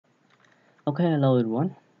Okay, hello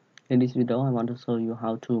everyone. In this video, I want to show you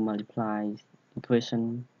how to multiply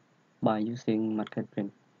equation by using Mathcad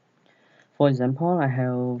Prime. For example, I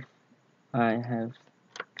have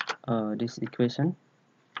this equation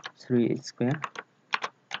 3x squared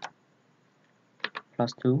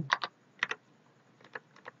plus 2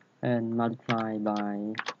 and multiply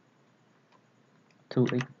by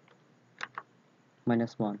 2x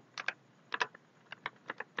minus 1.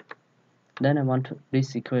 Then I want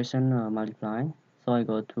this equation multiply, so I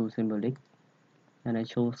go to symbolic and I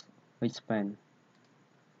choose expand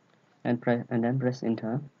and then press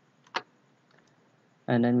enter,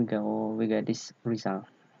 and then we get this result.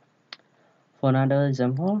 For another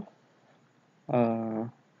example, I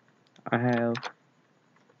have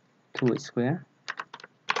 2x squared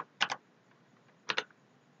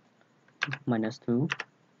minus 2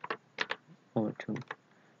 over 2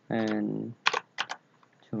 and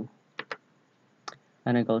 2,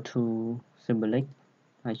 and I go to symbolic,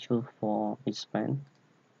 I choose for expand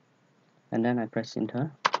and then I press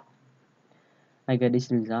enter. I get this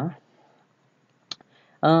result,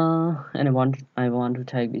 and I want to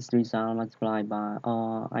take this result multiplied by,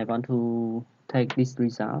 I want to take this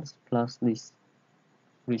result plus this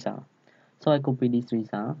result, so I copy this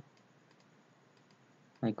result,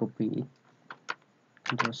 I copy it,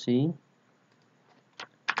 Ctrl C,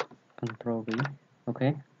 Ctrl V,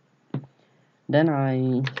 okay, then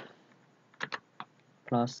I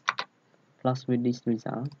plus with this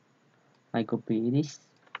result, I copy this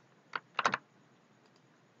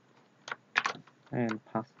and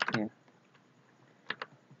paste here.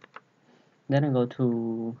 Then I go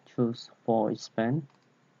to choose for expand,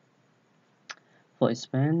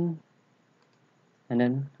 and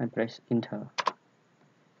then I press enter.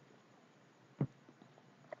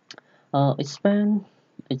 Expand,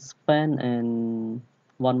 and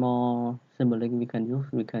one more symbolic we can use.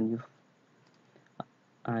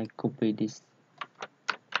 I copy this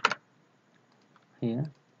here,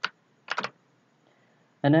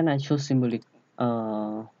 and then I choose symbolic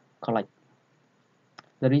collect.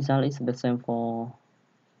 The result is the same for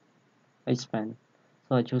expand,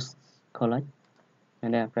 so I choose collect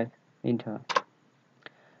and then I press enter.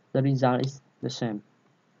 The result is the same.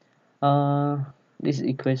 This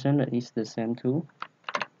equation is the same too.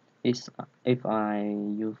 Is if I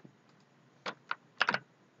use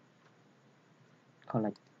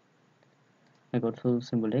collect, I go to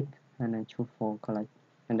symbolic and I choose for collect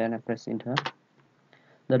and then I press enter.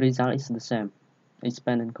 The result is the same,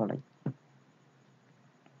 expand and collect.